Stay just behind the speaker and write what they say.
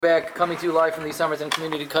Back, coming to you live from the Somerton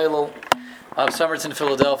Community Kollel of Somerton,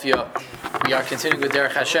 Philadelphia. We are continuing with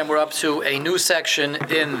Derech Hashem. We're up to a new section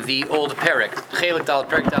in the old Perek, Chelik Dal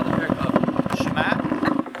Perek of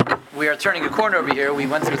Shema. We are turning a corner over here. We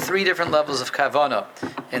went through 3 different levels of Kavana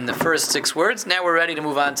in the first 6 words. Now we're ready to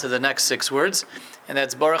move on to the next 6 words, and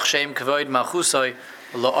that's Baruch Shem Kavod Malchusoi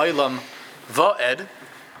La'olam Va'ed,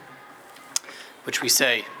 which we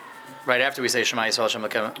say right after we say Shema Yisrael Hashem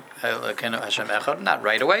Echad, not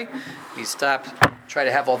right away. We stop, try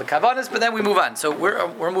to have all the kavanas, but then we move on. So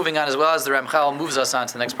we're moving on as well as the Ramchal moves us on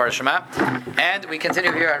to the next part of Shema, and we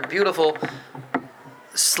continue here on a beautiful,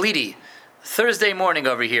 sleety Thursday morning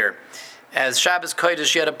over here. As Shabbos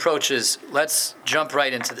Kodesh yet approaches, let's jump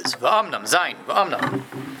right into this. V'amnam Zayin V'amnam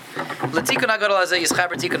L'tikun Hagadol Hazeh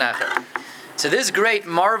Yischaber Tikun Acher. To this great,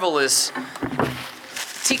 marvelous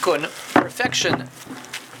Tikun, perfection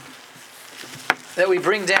that we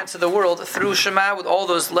bring down to the world through Shema with all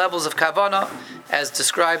those levels of Kavana as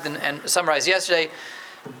described and summarized yesterday.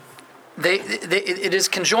 It is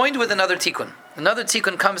conjoined with another Tikkun. Another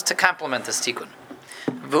Tikkun comes to complement this Tikkun.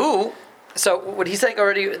 Vu. So what he's saying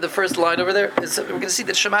already, the first line over there, is we're going to see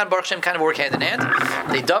that Shema and Baruch Shem kind of work hand in hand.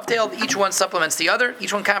 They dovetail, each one supplements the other,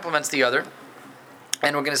 each one complements the other,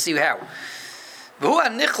 and we're going to see how.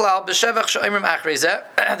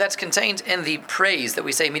 That's contained in the praise that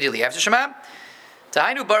we say immediately after Shema.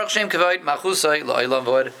 Blessed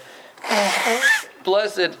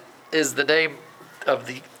is the name of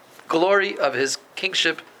the glory of his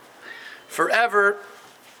kingship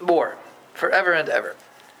forevermore, forever and ever.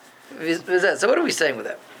 So what are we saying with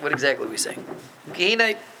that? What exactly are we saying?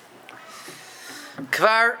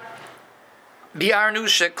 Kvar bi'arnu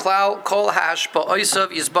sheklal kol hash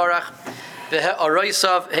ba'oisav yizbarach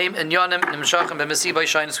ve'ha'oroisav heim inyanim nimshachim b'mesibay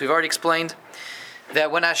shynus. We've already explained that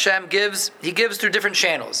when Hashem gives, He gives through different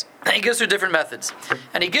channels. He gives through different methods.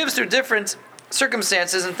 And He gives through different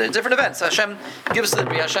circumstances and different events. Hashem gives to the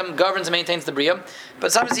Bria. Hashem governs and maintains the Bria.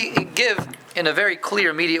 But sometimes He gives in a very clear,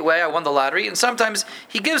 immediate way. I won the lottery. And sometimes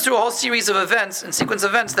He gives through a whole series of events and sequence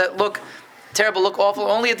of events that look terrible, look awful.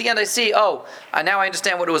 Only at the end I see, now I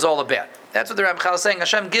understand what it was all about. That's what the Ramchal is saying.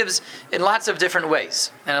 Hashem gives in lots of different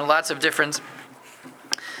ways and in lots of different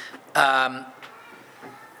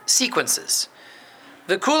sequences.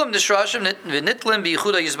 But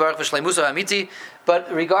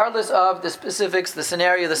regardless of the specifics, the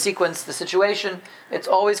scenario, the sequence, the situation, it's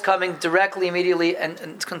always coming directly, immediately, and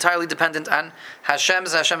it's entirely dependent on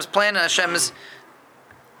Hashem's plan and Hashem's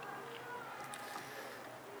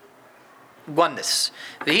oneness.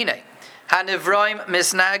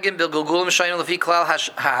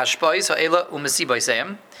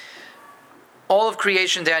 All of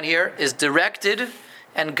creation down here is directed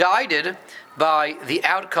and guided by the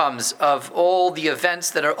outcomes of all the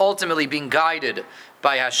events that are ultimately being guided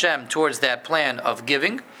by Hashem towards that plan of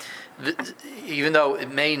giving, even though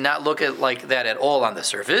it may not look like that at all on the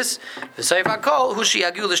surface. And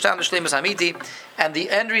the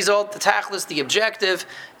end result, the tachlis, the objective,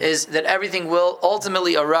 is that everything will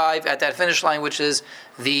ultimately arrive at that finish line, which is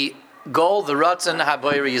the goal, the ratzon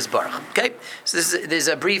habayri yizbarach. Okay, so there's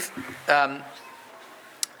a brief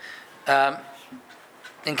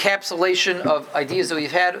encapsulation of ideas that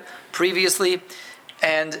we've had previously,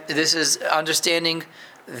 and this is understanding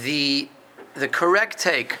the correct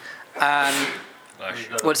take on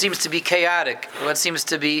what seems to be chaotic, what seems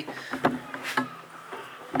to be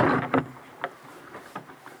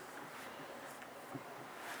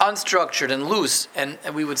unstructured and loose, and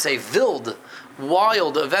we would say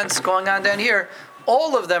wild events going on down here.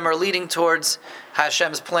 All of them are leading towards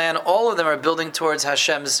Hashem's plan. All of them are building towards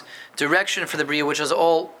Hashem's direction for the Bria, which is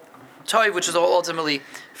all Toiv, which is all ultimately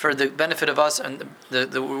for the benefit of us and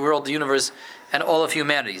the world, the universe, and all of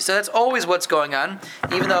humanity. So that's always what's going on,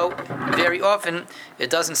 even though very often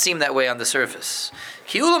it doesn't seem that way on the surface.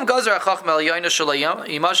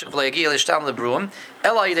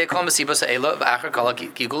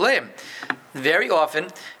 Very often,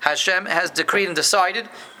 Hashem has decreed and decided,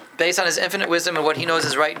 based on His infinite wisdom and what He knows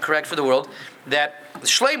is right and correct for the world, that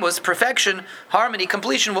shleimus, perfection, harmony,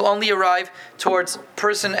 completion will only arrive towards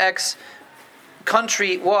person X,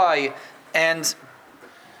 country Y, and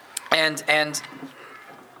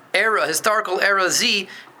era, historical era Z,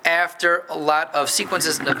 after a lot of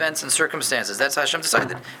sequences and events and circumstances. That's how Hashem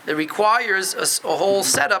decided. It requires a whole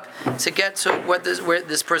setup to get to where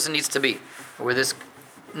this person needs to be, or where this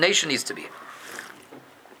nation needs to be.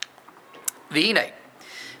 V'hinei.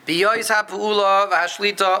 B'yoyis ha'pu'ula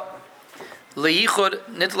v'hashlita le'ichud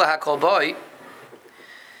nitla ha'kol boi.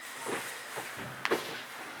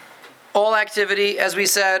 All activity, as we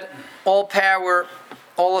said, all power,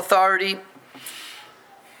 all authority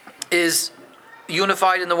is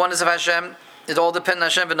unified in the oneness of Hashem. It all depends on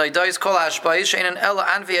Hashem. V'noidais kol hashpa'is she'ein ela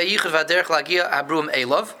anvi hayichud v'aderech lagia habrum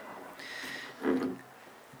elov.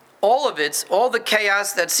 All of it, all the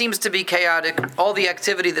chaos that seems to be chaotic, all the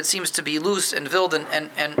activity that seems to be loose and filled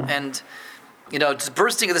and it's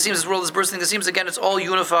bursting at the seams. This world is bursting at the seams again. It's all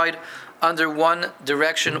unified under one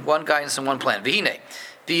direction, one guidance, and one plan. V'hinei.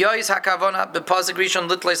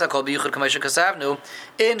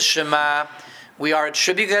 In Shema, we are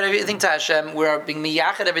attributing everything to Hashem. We are being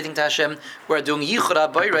miyached everything to Hashem. We are doing yichud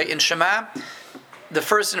habayre in Shema. The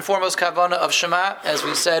first and foremost kavanah of Shema, as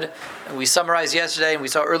we said, and we summarized yesterday, and we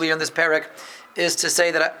saw earlier in this parak, is to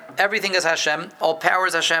say that everything is Hashem, all power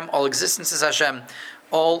is Hashem, all existence is Hashem,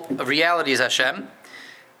 all reality is Hashem.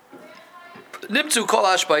 Nimtzu kol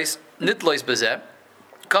hashbais nitlois bezeh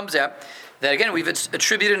comes out that again we've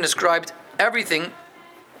attributed and ascribed everything,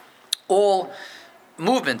 all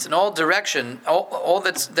movement and all direction, all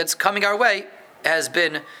that's coming our way has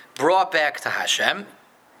been brought back to Hashem,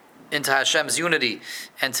 into Hashem's unity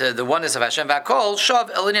and to the oneness of Hashem. V'akol shav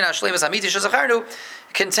elinin hashleimus hamiti shezacharnu,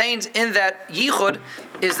 contained in that yichud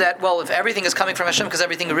is that, well, if everything is coming from Hashem because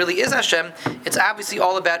everything really is Hashem, it's obviously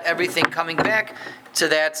all about everything coming back to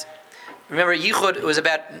that. Remember, yichud, it was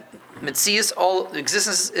about mitzias, all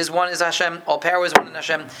existence is one is Hashem, all power is one in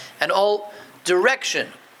Hashem, and all direction,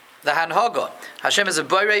 the hanhaga. Hashem is a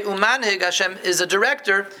boirei umanhig, Hashem is a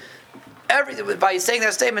director. By saying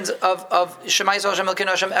that statement of Shema Yisrael Hashem Elokeinu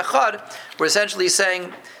Hashem Echad, we're essentially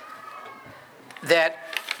saying that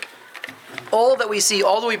all that we see,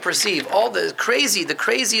 all that we perceive, all the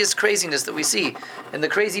craziest craziness that we see, and the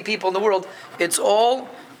crazy people in the world, it's all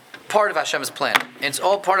part of Hashem's plan. It's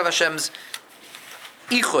all part of Hashem's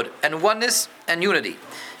ichud and oneness and unity.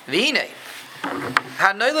 V'hinei.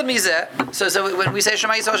 So when we say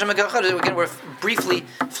Shema Yisrael Hashem Echad, again we're briefly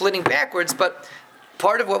flitting backwards, but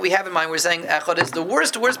part of what we have in mind, we're saying Echad is the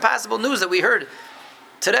worst possible news that we heard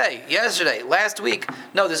today, yesterday, last week.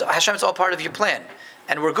 No, Hashem's all part of your plan.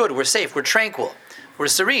 And we're good, we're safe, we're tranquil, we're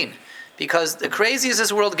serene. Because the craziest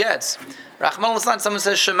this world gets, Rahman al-Islam, someone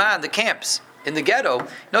says Shema in the camps, in the ghetto,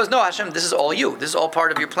 knows, no, Hashem, this is all you. This is all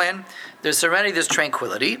part of your plan. There's serenity, there's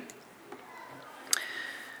tranquility.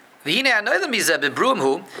 His davkus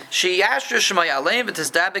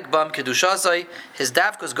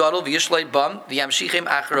gadol v'yishleit bam v'yamshichim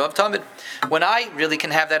acharav tamid. When I really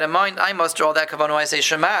can have that in mind, I muster all that kavanah when I say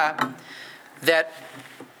Shema, that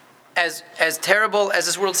as terrible as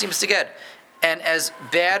this world seems to get, and as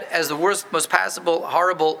bad as the worst, most possible,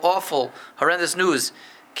 horrible, awful, horrendous news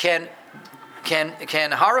can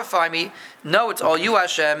horrify me, no, it's all you,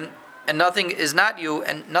 Hashem, and nothing is not you,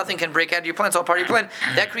 and nothing can break out of your plan. It's all part of your plan.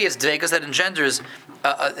 That creates dvekas, that engenders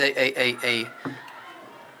a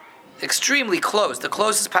extremely close, the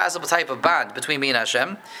closest possible type of bond between me and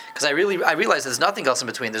Hashem. Because I realize there's nothing else in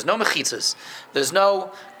between. There's no mechitzas. There's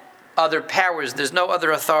no other powers. There's no other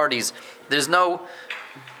authorities. There's no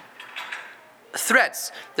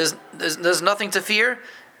threats. There's nothing to fear,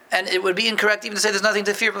 and it would be incorrect even to say there's nothing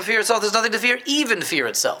to fear but fear itself. There's nothing to fear, even fear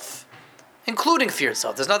itself. Including fear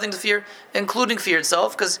itself. There's nothing to fear, including fear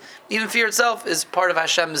itself, because even fear itself is part of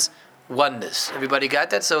Hashem's oneness. Everybody got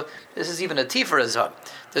that? So this is even a tifar as well.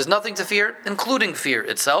 There's nothing to fear, including fear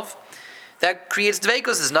itself. That creates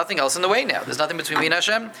dveikos. There's nothing else in the way now. There's nothing between me and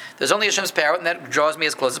Hashem. There's only Hashem's power, and that draws me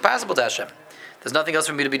as close as possible to Hashem. There's nothing else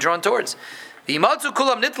for me to be drawn towards.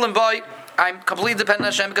 I'm completely dependent on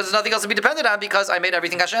Hashem because there's nothing else to be dependent on because I made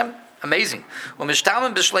everything Hashem. Amazing. And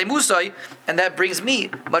that brings me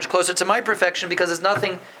much closer to my perfection because there's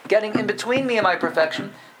nothing getting in between me and my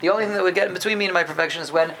perfection. The only thing that would get in between me and my perfection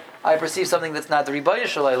is when I perceive something that's not the Ribono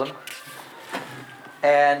Shel Olam.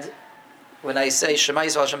 And when I say Shema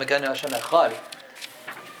Yisrael Hashem Elokeinu Hashem Echad,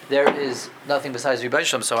 there is nothing besides Ribono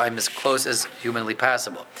Shel Olam, so I'm as close as humanly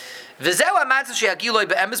possible.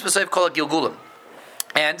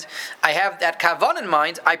 And I have that kavan in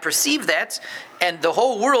mind, I perceive that, and the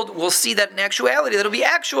whole world will see that in actuality, that will be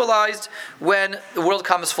actualized when the world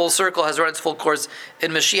comes full circle, has run its full course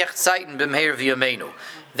in Mashiach Tzaitin B'Meir V'Yameinu.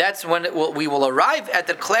 That's when we will arrive at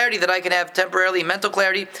the clarity that I can have temporarily, mental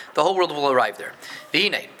clarity, the whole world will arrive there.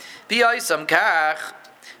 V'hinei, b'yosam kach,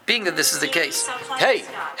 being that this is the case,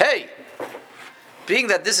 being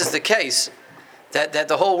that this is the case, that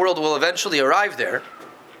the whole world will eventually arrive there,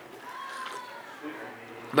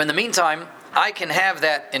 but in the meantime, I can have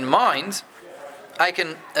that in mind. I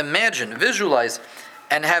can imagine, visualize,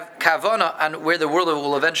 and have kavana on where the world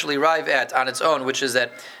will eventually arrive at on its own, which is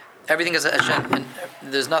that everything is Hashem, and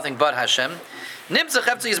there's nothing but Hashem.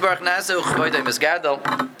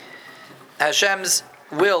 Hashem's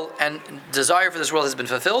will and desire for this world has been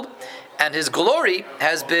fulfilled, and His glory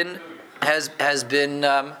has been has been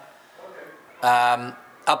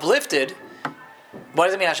uplifted. What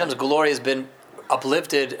does it mean? Hashem's glory has been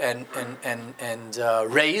uplifted and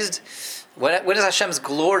raised. When is Hashem's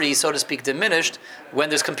glory, so to speak, diminished? When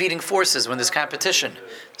there's competing forces, when there's competition.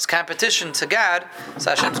 There's competition to God,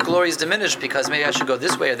 so Hashem's glory is diminished because maybe I should go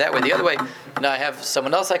this way or that way, the other way. Now I have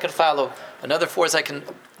someone else I can follow, another force I can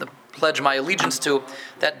pledge my allegiance to.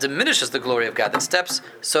 That diminishes the glory of God. That steps,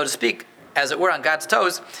 so to speak, as it were, on God's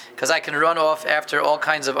toes, because I can run off after all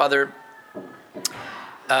kinds of other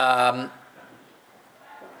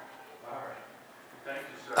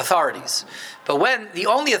authorities. But when the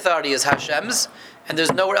only authority is Hashem's, and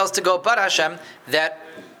there's nowhere else to go but Hashem, that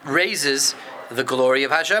raises the glory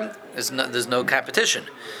of Hashem. There's no competition,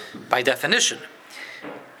 by definition.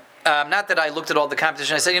 Not that I looked at all the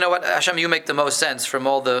competition. I said, you know what, Hashem, you make the most sense from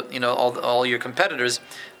all the, all your competitors.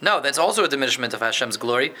 No, that's also a diminishment of Hashem's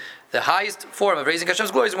glory. The highest form of raising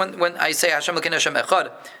Hashem's glory is when I say Hashem L'kein Hashem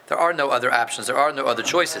Echad. There are no other options. There are no other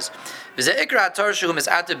choices. This is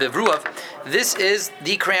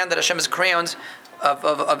the crown that Hashem has crowned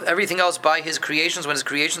of everything else by His creations. When His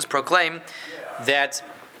creations proclaim that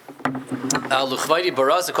L'chvaydi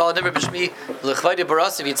barasiv, call it never b'shmi. L'chvaydi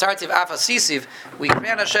barasiv, yitzartiv afasisiv. We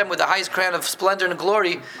crown Hashem with the highest crown of splendor and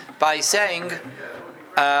glory by saying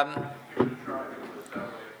that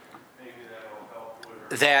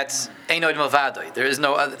Einoid Mavadoi. There's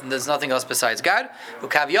nothing else besides God.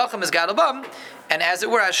 Ukaviyachim is God above, and as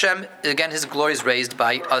it were, Hashem again, His glory is raised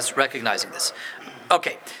by us recognizing this.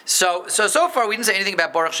 Okay, so far we didn't say anything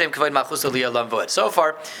about Baruch Shem Kavod Malchus Aliyah Lam Vod. So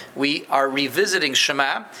far we are revisiting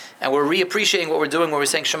Shema, and we're reappreciating what we're doing when we're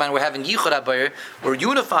saying Shema, and we're having Yichud HaBayir. We're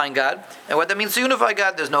unifying God, and what that means to unify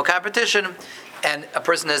God, there's no competition, and a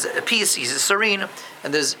person has a peace, he's serene,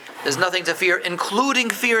 and there's nothing to fear, including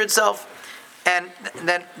fear itself. And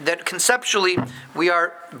that conceptually we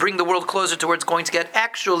are bring the world closer to where it's going to get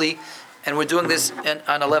actually, and we're doing this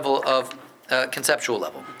on a level of conceptual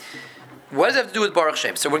level. What does it have to do with Baruch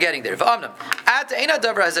Shem? So we're getting there.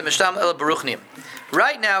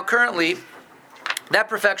 Right now, currently, that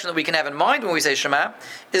perfection that we can have in mind when we say Shema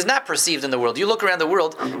is not perceived in the world. You look around the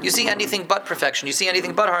world, you see anything but perfection. You see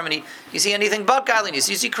anything but harmony. You see anything but godliness.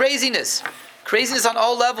 You see craziness. Craziness on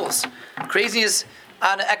all levels. Craziness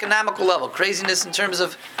on an economical level. Craziness in terms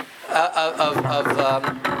of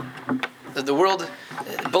the world.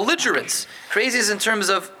 Belligerence. Craziness in terms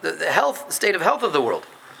of the state of health of the world.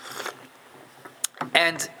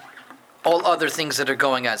 And all other things that are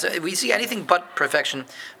going on. So we see anything but perfection.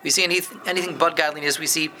 We see anything but godliness. We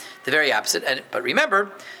see the very opposite. But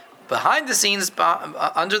remember, behind the scenes,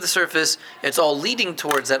 under the surface, it's all leading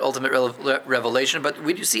towards that ultimate revelation. But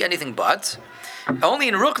we do see anything but. Only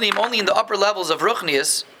in Ruchnim, only in the upper levels of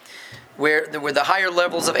Ruchnius, where the higher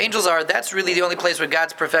levels of angels are, that's really the only place where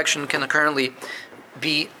God's perfection can currently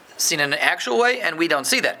be seen in an actual way, and we don't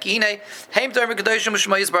see that. The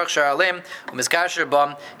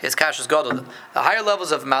higher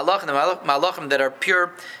levels of malachim that are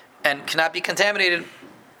pure and cannot be contaminated,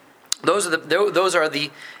 those are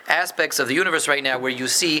the aspects of the universe right now where you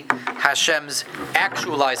see Hashem's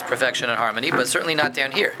actualized perfection and harmony, but certainly not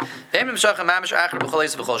down here. The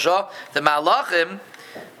malachim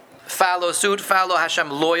follow suit, follow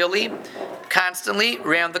Hashem loyally, constantly,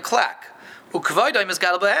 round the clock.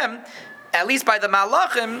 At least by the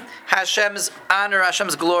malachim, Hashem's honor,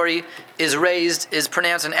 Hashem's glory is raised, is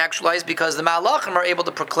pronounced and actualized, because the malachim are able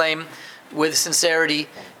to proclaim with sincerity,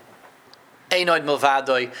 Einoid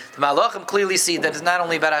Milvadoi. The malachim clearly see that it's not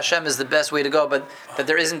only about Hashem is the best way to go, but that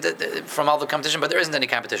there isn't, from all the competition, but there isn't any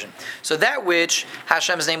competition. So that which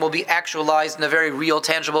Hashem's name will be actualized in a very real,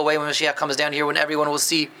 tangible way when Mashiach comes down here, when everyone will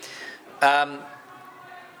see that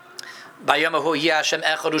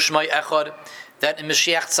in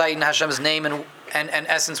Mashiach Tzayin, Hashem's name and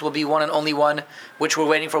essence will be one and only one, which we're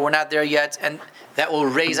waiting for. We're not there yet, and that will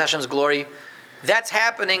raise Hashem's glory. That's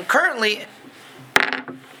happening currently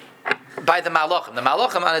by the malachim. The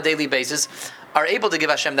malachim on a daily basis are able to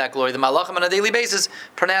give Hashem that glory. The malachim on a daily basis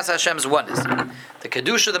pronounce Hashem's oneness. The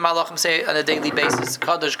kedusha, the malachim say on a daily basis,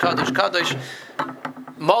 kadosh, kadosh, kadosh,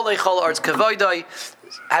 molei chol arts kavoidai.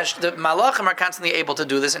 The malachim are constantly able to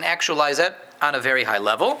do this and actualize it on a very high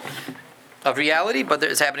level of reality, but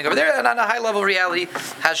it's happening over there, and on a high level of reality,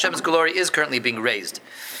 Hashem's glory is currently being raised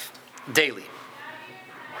daily.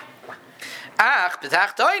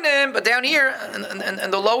 But down here,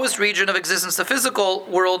 in the lowest region of existence, the physical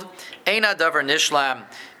world, Eina Davar Nishlam,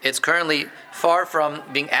 it's currently far from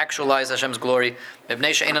being actualized, Hashem's glory,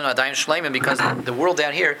 because the world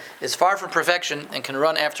down here is far from perfection and can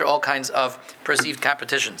run after all kinds of perceived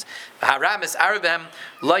competitions.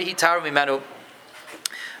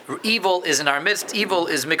 Evil is in our midst. Evil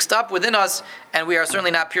is mixed up within us, and we are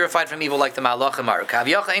certainly not purified from evil like the Malachim are.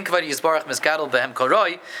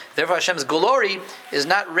 Therefore, Hashem's glory is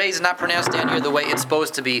not raised, not pronounced down here the way it's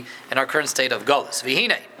supposed to be in our current state of Golus.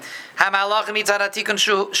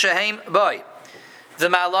 The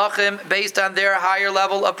Malachim, based on their higher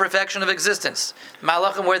level of perfection of existence,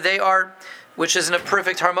 Malachim where they are, which is in a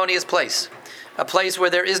perfect harmonious place. A place where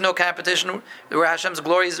there is no competition, where Hashem's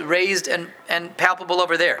glory is raised and palpable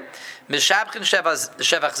over there. They say,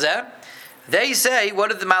 what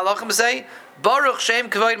did the Malachim say? Baruch Shem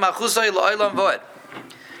kavod malchusay la'olam v'od.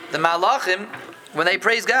 The Malachim, when they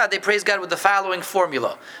praise God with the following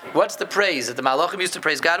formula. What's the praise that the Malachim used to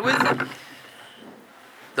praise God with?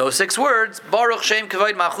 Those 6 words, Baruch Shem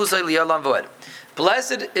kavod malchusay la'olam v'od.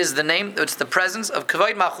 Blessed is the name, it's the presence of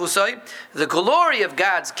kavod malchusay, the glory of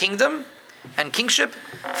God's kingdom and kingship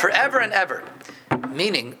forever and ever.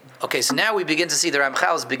 Meaning, okay, so now we begin to see the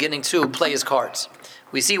Ramchal is beginning to play his cards.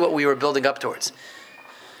 We see what we were building up towards.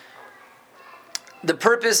 The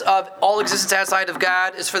purpose of all existence outside of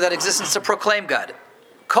God is for that existence to proclaim God.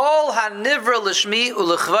 Kol hanivra lishmi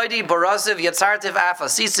ulechvaydi barasiv yatzartiv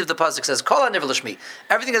afasisiv. The pasuk says, Kol hanivra lishmi.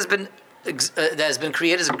 Everything that has been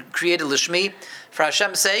created is created lishmi, for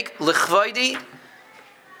Hashem's sake, lechvaydi,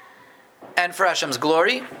 and for Hashem's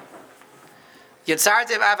glory.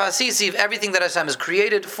 Yatzartiv avasisiv, everything that Hashem has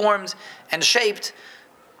created, formed, and shaped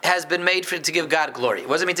has been made to give God glory.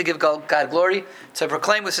 What does it mean to give God glory? To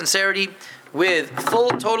proclaim with sincerity, with full,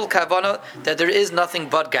 total kavanah, that there is nothing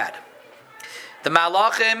but God. The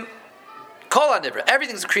Malachim, Kol HaNivra,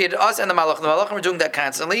 everything's created us and the Malachim. The Malachim are doing that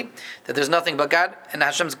constantly, that there's nothing but God, and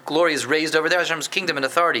Hashem's glory is raised over there. Hashem's kingdom and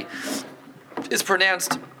authority is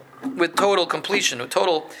pronounced with total completion, with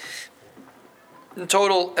total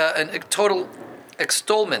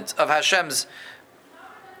extolment of Hashem's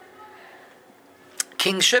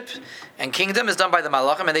kingship and kingdom is done by the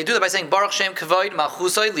Malachim, and they do that by saying Baruch Shem Kavod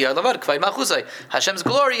Malchusay Li'Olam Kavod Malchusay. Hashem's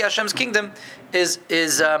glory, Hashem's kingdom is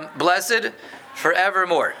blessed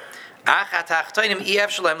forevermore. Down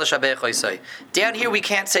here we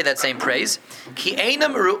can't say that same praise.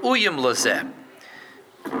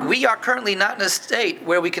 We are currently not in a state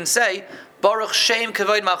where we can say Baruch Shem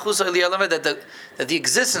Kavod Malchusay Li'Olam, that the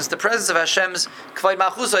existence, the presence of Hashem's Kavod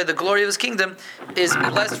Malchusay, the glory of His kingdom, is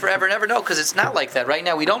blessed forever and ever. No, because it's not like that. Right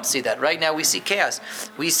now we don't see that. Right now we see chaos.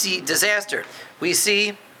 We see disaster. We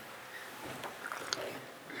see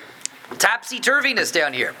topsy-turviness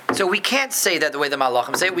down here. So we can't say that the way the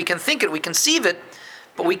Malachim say it. We can think it, we conceive it,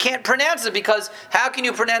 but we can't pronounce it, because how can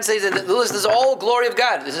you pronounce it? This is all glory of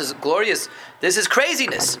God. This is glorious. This is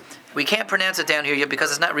craziness. We can't pronounce it down here yet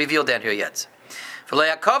because it's not revealed down here yet.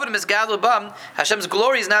 Hashem's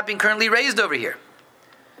glory is not being currently raised over here.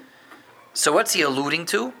 So what's he alluding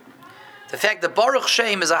to? The fact that Baruch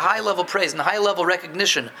Shem is a high-level praise and a high-level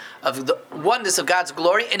recognition of the oneness of God's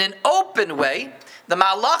glory in an open way. The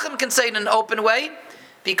Malachim can say it in an open way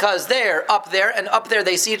because they're up there, and up there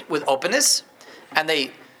they see it with openness, and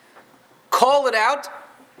they call it out.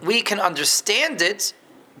 We can understand it,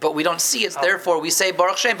 but we don't see it. Therefore, we say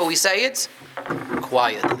Baruch Shem, but we say it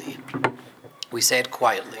quietly. We say it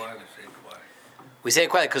quietly. Why do they say quiet? We say it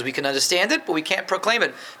quietly because we can understand it, but we can't proclaim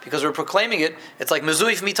it. Because we're proclaiming it, it's like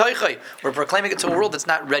Mezuif Mitoichai. We're proclaiming it to a world that's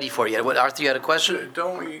not ready for it yet. What, Arthur, you had a question?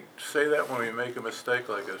 Don't we say that when we make a mistake,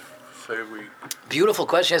 Beautiful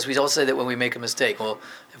question. Yes, we all say that when we make a mistake. Well,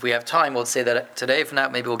 if we have time, we'll say that today. If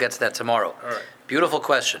not, maybe we'll get to that tomorrow. All right. Beautiful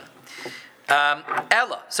question.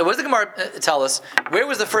 Ella. So what does the Gemara tell us? Where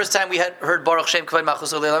was the first time we had heard Baruch Shem Kavod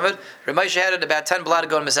Malchus Le'Lamed? Ramesh had it about 10 blad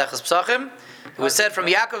ago in Maseches Pesachim. It was said from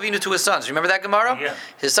Yaakov Avinu to his sons. Remember that Gemara? Yeah.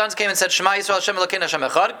 His sons came and said, Shema Yisrael Hashem Elokeinu Hashem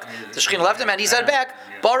Echad. The Shekhinah left him, and he said back,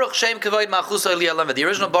 Baruch Shem Kavod Malchus Le'Lamed. The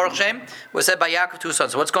original Baruch Shem was said by Yaakov to his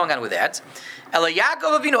sons. So what's going on with that? Ella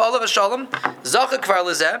Yaakov Avinu Olav Shalom Zacha Kvar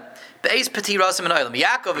Lezeh Be'ez Peti Rasim and Olam.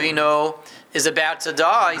 Yaakov Avinu is about to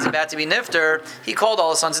die. He's about to be nifter. He called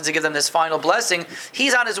all his sons in to give them this final blessing.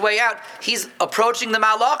 He's on his way out. He's approaching the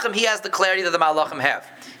Malachim. He has the clarity that the Malachim have.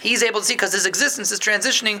 He's able to see, because his existence is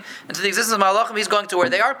transitioning into the existence of Malachim. He's going to where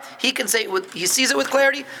they are. He can say it with, he sees it with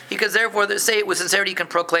clarity. He can therefore say it with sincerity. He can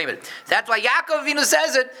proclaim it. That's why Yaakov Avinu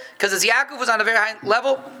says it, because as Yaakov was on a very high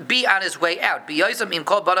level, be on his way out. Be Yosem im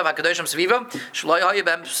kol banav hakadoshim svivam shlo yahayu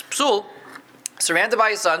b'hem psul, surrounded by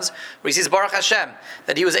his sons, where he sees Baruch Hashem,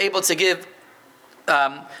 that he was able to give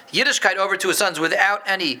Yiddishkeit over to his sons without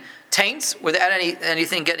any taints, without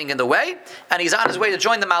anything getting in the way, and he's on his way to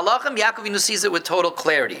join the Malachim. Yaakov Avinu sees it with total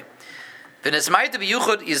clarity. And Yaakov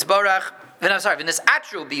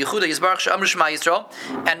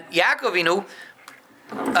Avinu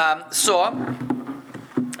saw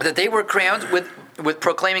that they were crowned with with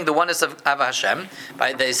proclaiming the oneness of Hashem.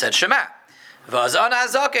 They said Shema. V'azan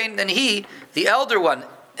hazaken. Then he, the elder one,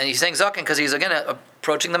 and he's saying zaken because he's again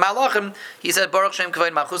approaching the malachim. He said Baruch Shem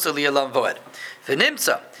kavod malchusa li'olam voed.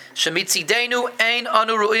 V'nimtza shemitzidenu ein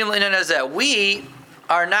anu ru'in l'inen hazeh. We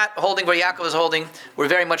are not holding where Yaakov is holding. We're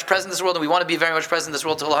very much present in this world, and we want to be very much present in this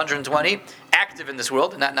world till 120, active in this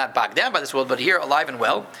world, not bogged down by this world, but here, alive and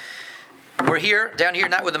well. We're here, down here,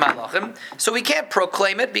 not with the malachim. So we can't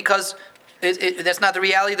proclaim it because that's not the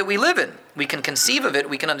reality that we live in. We can conceive of it,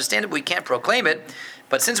 we can understand it, but we can't proclaim it.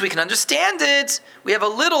 But since we can understand it, we have a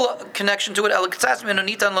little connection to it. The fact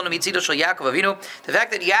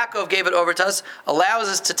that Yaakov gave it over to us allows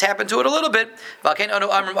us to tap into it a little bit.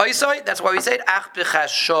 That's why we say it.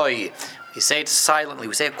 We say it silently,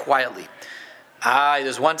 we say it quietly.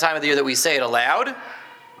 There's one time of the year that we say it aloud.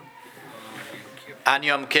 On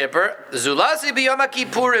Yom Kippur. Zulasi b'Yom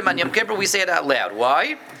Kippurim. On Yom Kippur we say it out loud.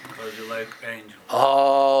 Why? Because you like angels.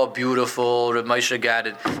 Oh, beautiful. Reb Moshe got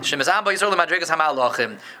it.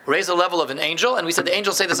 Raise the level of an angel, and we said the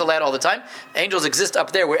angels say this aloud all the time. Angels exist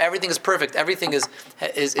up there where everything is perfect, everything is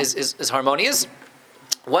harmonious.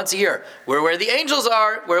 Once a year, where the angels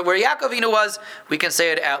are, where Yaakov Avinu was, we can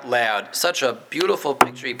say it out loud. Such a beautiful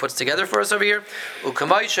picture he puts together for us over here.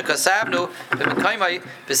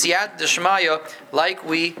 Like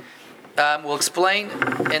we will explain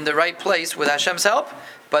in the right place with Hashem's help,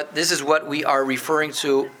 but this is what we are referring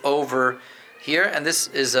to over here, and this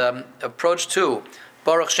is an approach to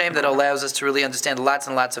Baruch Shem that allows us to really understand lots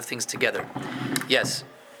and lots of things together. Yes,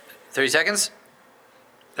 30 seconds?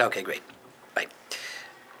 Okay, great. Bye.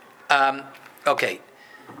 Okay,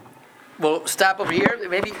 we'll stop over here.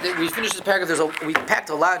 Maybe we finish this paragraph. We packed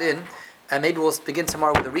a lot in, and maybe we'll begin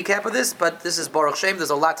tomorrow with a recap of this. But this is Baruch Shem.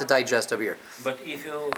 There's a lot to digest over here. But if you